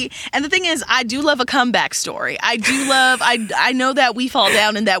really, and the thing is, I do love a comeback story. I know that we fall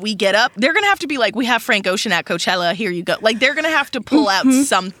down and that we get up. They're going to have to be like, we have Frank Ocean at Coachella, here you go. Like, they're going to have to pull out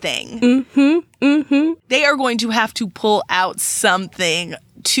something. They are going to have to pull out something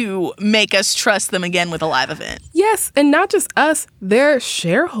to make us trust them again with a live event. Yes, and not just us, they're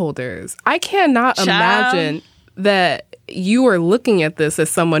shareholders. I cannot imagine that you are looking at this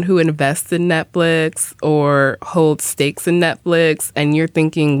as someone who invests in Netflix or holds stakes in Netflix, and you're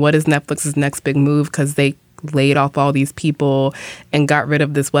thinking, what is Netflix's next big move? Because they laid off all these people and got rid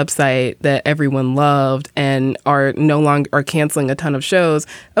of this website that everyone loved and are canceling a ton of shows.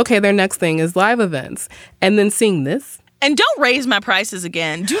 Okay, their next thing is live events. And then seeing this. And don't raise my prices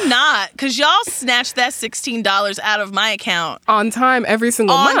again. Do not, because y'all snatched that $16 out of my account. On time, every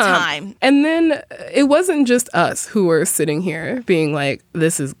single month. On time. And then it wasn't just us who were sitting here being like,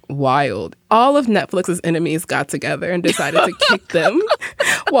 this is wild. All of Netflix's enemies got together and decided to kick them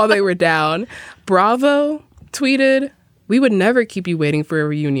while they were down. Bravo tweeted, "We would never keep you waiting for a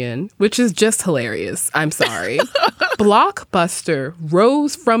reunion," which is just hilarious. I'm sorry. Blockbuster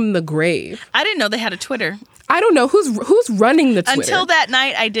rose from the grave. I didn't know they had a Twitter. I don't know who's running the Twitter. Until that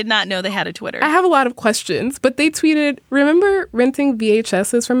night, I did not know they had a Twitter. I have a lot of questions, but they tweeted, "Remember renting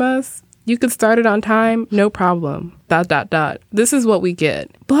VHSs from us? You could start it on time, no problem. ... This is what we get."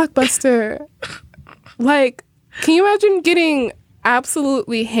 Blockbuster. Like, can you imagine getting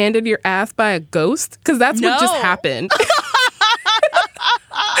absolutely handed your ass by a ghost? Because that's what just happened.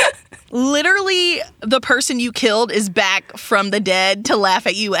 Literally, the person you killed is back from the dead to laugh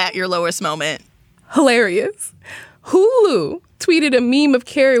at you at your lowest moment. Hilarious. Hulu tweeted a meme of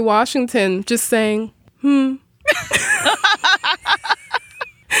Kerry Washington just saying, It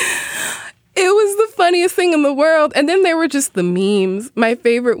was the funniest thing in the world. And then there were just the memes. My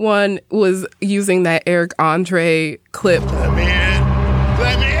favorite one was using that Eric Andre clip. Let me in.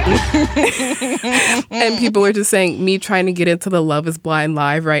 And people were just saying, me trying to get into the Love is Blind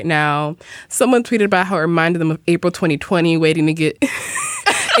live right now. Someone tweeted about how it reminded them of April 2020, waiting to get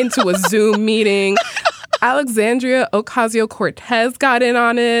into a Zoom meeting. Alexandria Ocasio-Cortez got in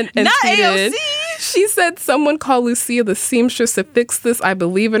on it and tweeted. AOC. She said, "Someone call Lucia the seamstress to fix this. I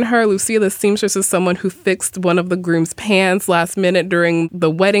believe in her." Lucia the seamstress is someone who fixed one of the groom's pants last minute during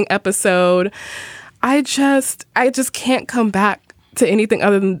the wedding episode. I just can't come back to anything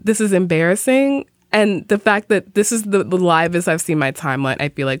other than this is embarrassing. And the fact that this is the livest I've seen my timeline, I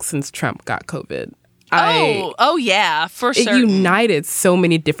feel like, since Trump got COVID. Oh yeah, for sure. It united so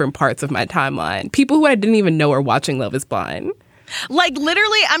many different parts of my timeline. People who I didn't even know are watching Love is Blind. Like,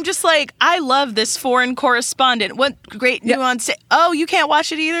 literally, I'm just like, I love this foreign correspondent. What great nuance. Oh, you can't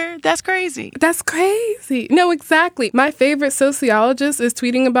watch it either? That's crazy. That's crazy. No, exactly. My favorite sociologist is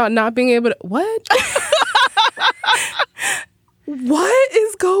tweeting about not being able to... What? What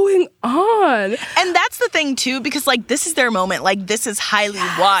is going on? And that's the thing, too, because, like, this is their moment. Like, this is highly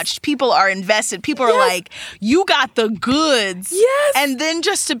watched. People are invested. People are like, you got the goods. Yes. And then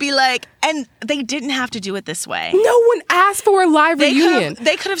just to be like, and they didn't have to do it this way. No one asked for a live reunion.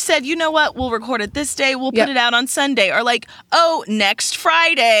 They could have said, you know what? We'll record it this day. We'll put it out on Sunday. Or like, oh, next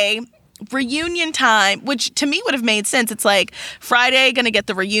Friday, reunion time, which to me would have made sense. It's like Friday, gonna get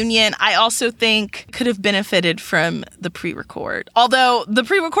the reunion. I also think could have benefited from the pre-record. Although the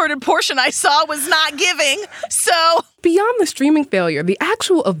pre-recorded portion I saw was not giving. So beyond the streaming failure, the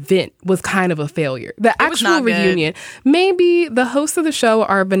actual event was kind of a failure. The actual reunion. Maybe the hosts of the show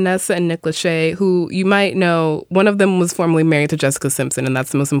are Vanessa and Nick Lachey, who you might know. One of them was formerly married to Jessica Simpson, and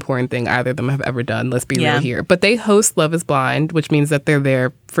that's the most important thing either of them have ever done. Let's be real here. But they host Love is Blind, which means that they're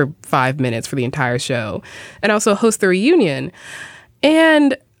there for 5 minutes for the entire show, and also host the reunion.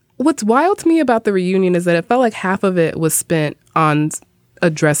 And what's wild to me about the reunion is that it felt like half of it was spent on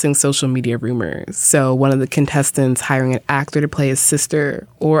addressing social media rumors. So one of the contestants hiring an actor to play his sister,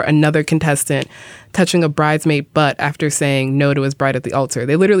 or another contestant touching a bridesmaid butt after saying no to his bride at the altar.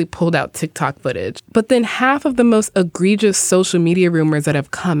 They literally pulled out TikTok footage. But then half of the most egregious social media rumors that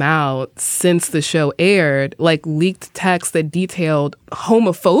have come out since the show aired, like leaked texts that detailed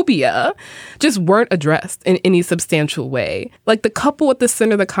homophobia, just weren't addressed in any substantial way. Like the couple at the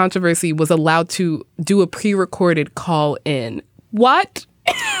center of the controversy was allowed to do a pre-recorded call-in. What?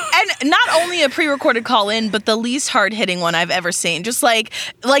 And not only a pre-recorded call-in, but the least hard-hitting one I've ever seen. Just like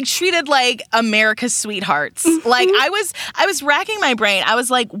treated like America's sweethearts. Like I was racking my brain. I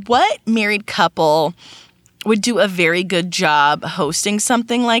was like, what married couple would do a very good job hosting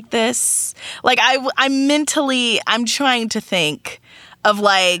something like this? Like I'm trying to think of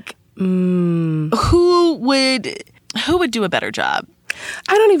like who would do a better job.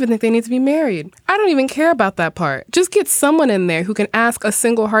 I don't even think they need to be married. I don't even care about that part. Just get someone in there who can ask a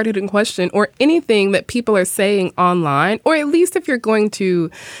single hard-hitting question or anything that people are saying online, or at least if you're going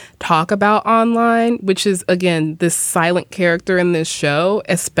to talk about online, which is, again, this silent character in this show,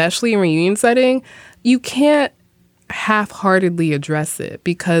 especially in reunion setting, you can't half-heartedly address it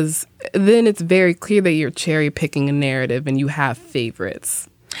because then it's very clear that you're cherry-picking a narrative and you have favorites.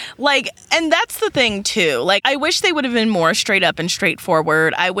 Like, and that's the thing, too. Like, I wish they would have been more straight up and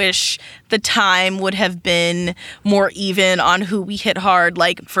straightforward. I wish the time would have been more even on who we hit hard.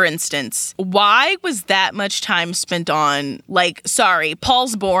 Like, for instance, why was that much time spent on, like, sorry,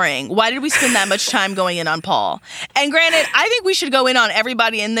 Paul's boring. Why did we spend that much time going in on Paul? And granted, I think we should go in on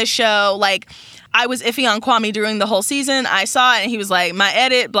everybody in this show. Like, I was iffy on Kwame during the whole season. I saw it and he was like, my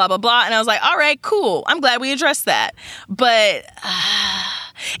edit, blah, blah, blah. And I was like, all right, cool. I'm glad we addressed that. But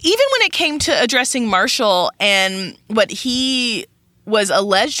even when it came to addressing Marshall and what he was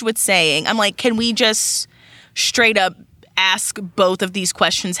alleged with saying, I'm like, can we just straight up ask both of these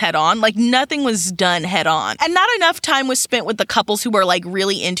questions head on? Like, nothing was done head on. And not enough time was spent with the couples who were, like,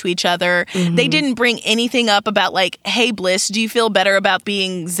 really into each other. Mm-hmm. They didn't bring anything up about, like, hey, Bliss, do you feel better about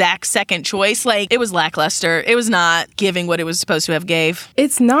being Zach's second choice? Like, it was lackluster. It was not giving what it was supposed to have gave.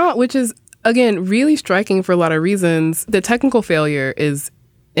 It's not, which is, again, really striking for a lot of reasons. The technical failure is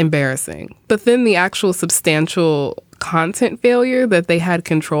embarrassing. But then the actual substantial content failure that they had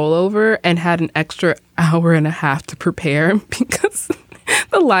control over and had an extra hour and a half to prepare because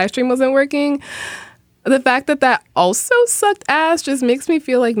the live stream wasn't working. The fact that that also sucked ass just makes me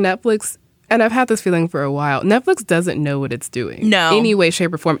feel like Netflix, and I've had this feeling for a while, Netflix doesn't know what it's doing. No. Any way,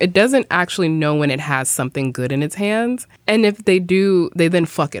 shape, or form. It doesn't actually know when it has something good in its hands. And if they do, they then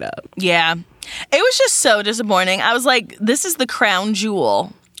fuck it up. Yeah. It was just so disappointing. I was like, this is the crown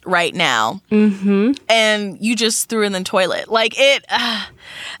jewel right now. Mm-hmm. And you just threw in the toilet. Like, it,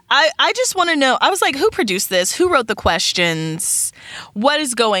 I just want to know, I was like, who produced this? Who wrote the questions? What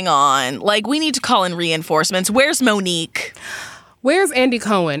is going on? Like, we need to call in reinforcements. Where's Monique? Where's Andy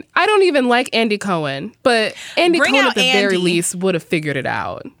Cohen? I don't even like Andy Cohen, but Andy Cohen at the very least would have figured it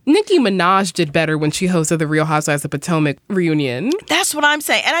out. Nicki Minaj did better when she hosted the Real Housewives of Potomac reunion. That's what I'm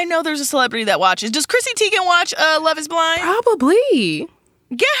saying. And I know there's a celebrity that watches. Does Chrissy Teigen watch Love is Blind? Probably.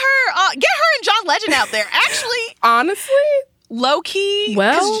 Get her and John Legend out there. Actually, honestly, low key.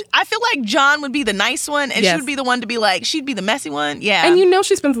 Well, I feel like John would be the nice one, and yes, she would be the one to be like, she'd be the messy one. Yeah, and you know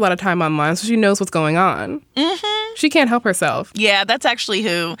she spends a lot of time online, so she knows what's going on. Mm-hmm. She can't help herself. Yeah, that's actually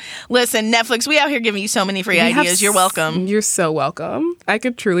who. Listen, Netflix, we out here giving you so many free ideas. You're welcome. You're so welcome. I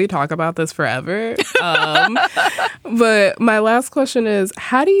could truly talk about this forever. But my last question is,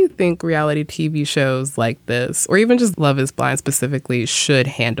 how do you think reality TV shows like this, or even just Love is Blind specifically, should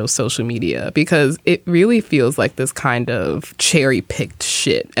handle social media? Because it really feels like this kind of cherry-picked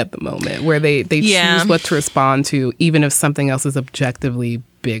shit at the moment, where they choose what to respond to, even if something else is objectively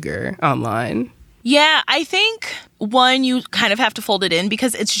bigger online. Yeah, I think, one, you kind of have to fold it in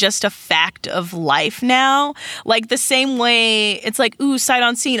because it's just a fact of life now. Like, the same way it's like, ooh, sight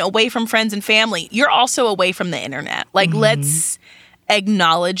unseen, away from friends and family. You're also away from the internet. Like, let's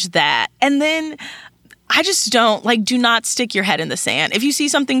acknowledge that. And then I just don't, like, do not stick your head in the sand. If you see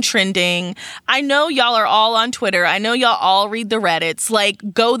something trending, I know y'all are all on Twitter. I know y'all all read the Reddits. Like,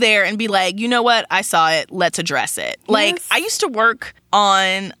 go there and be like, you know what? I saw it. Let's address it. Yes. Like, I used to work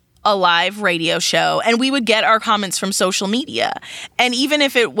on a live radio show, and we would get our comments from social media. And even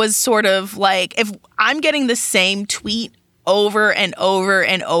if it was sort of like, if I'm getting the same tweet over and over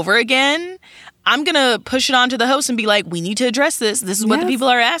and over again, I'm going to push it on to the host and be like, we need to address this. This is what the people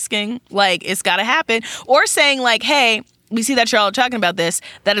are asking. Like, it's got to happen. Or saying like, hey, we see that you're all talking about this.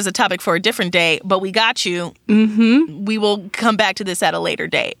 That is a topic for a different day, but we got you. We will come back to this at a later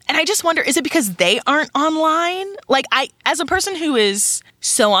date. And I just wonder, is it because they aren't online? Like, as a person who is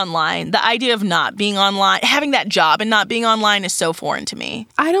so online, the idea of not being online, having that job and not being online is so foreign to me.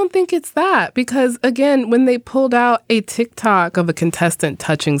 I don't think it's that because, again, when they pulled out a TikTok of a contestant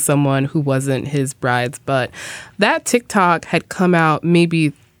touching someone who wasn't his bride's butt, that TikTok had come out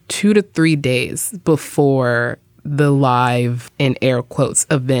maybe 2 to 3 days before the live, in air quotes,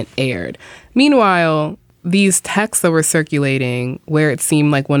 event aired. Meanwhile, these texts that were circulating where it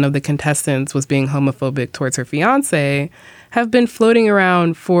seemed like one of the contestants was being homophobic towards her fiance have been floating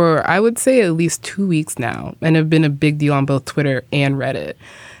around for, I would say, at least 2 weeks now and have been a big deal on both Twitter and Reddit.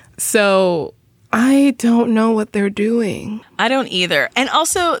 So I don't know what they're doing. I don't either. And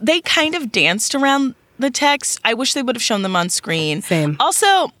also, they kind of danced around the text. I wish they would have shown them on screen. Same.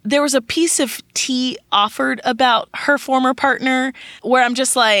 Also, there was a piece of tea offered about her former partner where I'm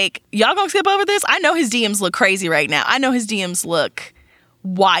just like, y'all gonna skip over this? I know his DMs look crazy right now. I know his DMs look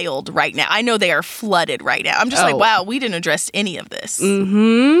wild right now. I know they are flooded right now. I'm just like, wow, we didn't address any of this.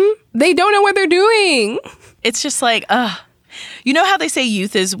 They don't know what they're doing. It's just like, you know how they say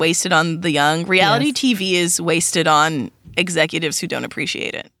youth is wasted on the young? Reality TV is wasted on executives who don't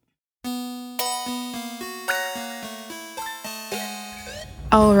appreciate it.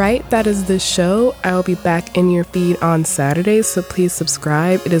 All right, that is the show. I will be back in your feed on Saturday, so please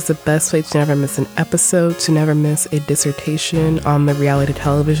subscribe. It is the best way to never miss an episode, to never miss a dissertation on the reality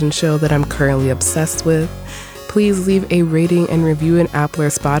television show that I'm currently obsessed with. Please leave a rating and review in Apple or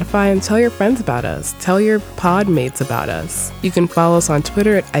Spotify and tell your friends about us. Tell your pod mates about us. You can follow us on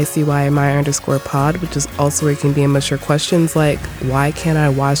Twitter at ICYMI_pod, which is also where you can DM us your questions like, why can't I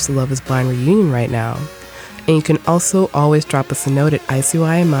watch the Love is Blind reunion right now? And you can also always drop us a note at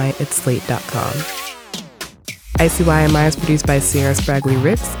ICYMI@slate.com. ICYMI is produced by Sierra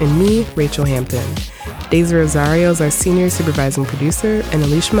Spragley-Ricks and me, Rachel Hampton. Daisy Rosario is our senior supervising producer, and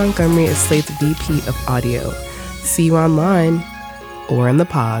Alicia Montgomery is Slate's VP of Audio. See you online or in the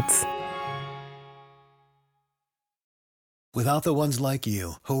pods. Without the ones like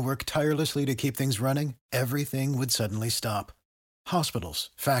you, who work tirelessly to keep things running, everything would suddenly stop.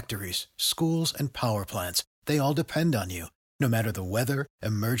 Hospitals, factories, schools, and power plants, they all depend on you. No matter the weather,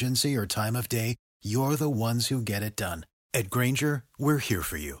 emergency, or time of day, you're the ones who get it done. At Grainger, we're here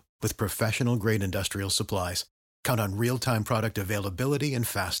for you with professional-grade industrial supplies. Count on real-time product availability and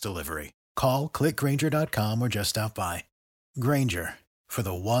fast delivery. Call, click Grainger.com, or just stop by. Grainger, for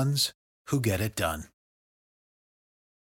the ones who get it done.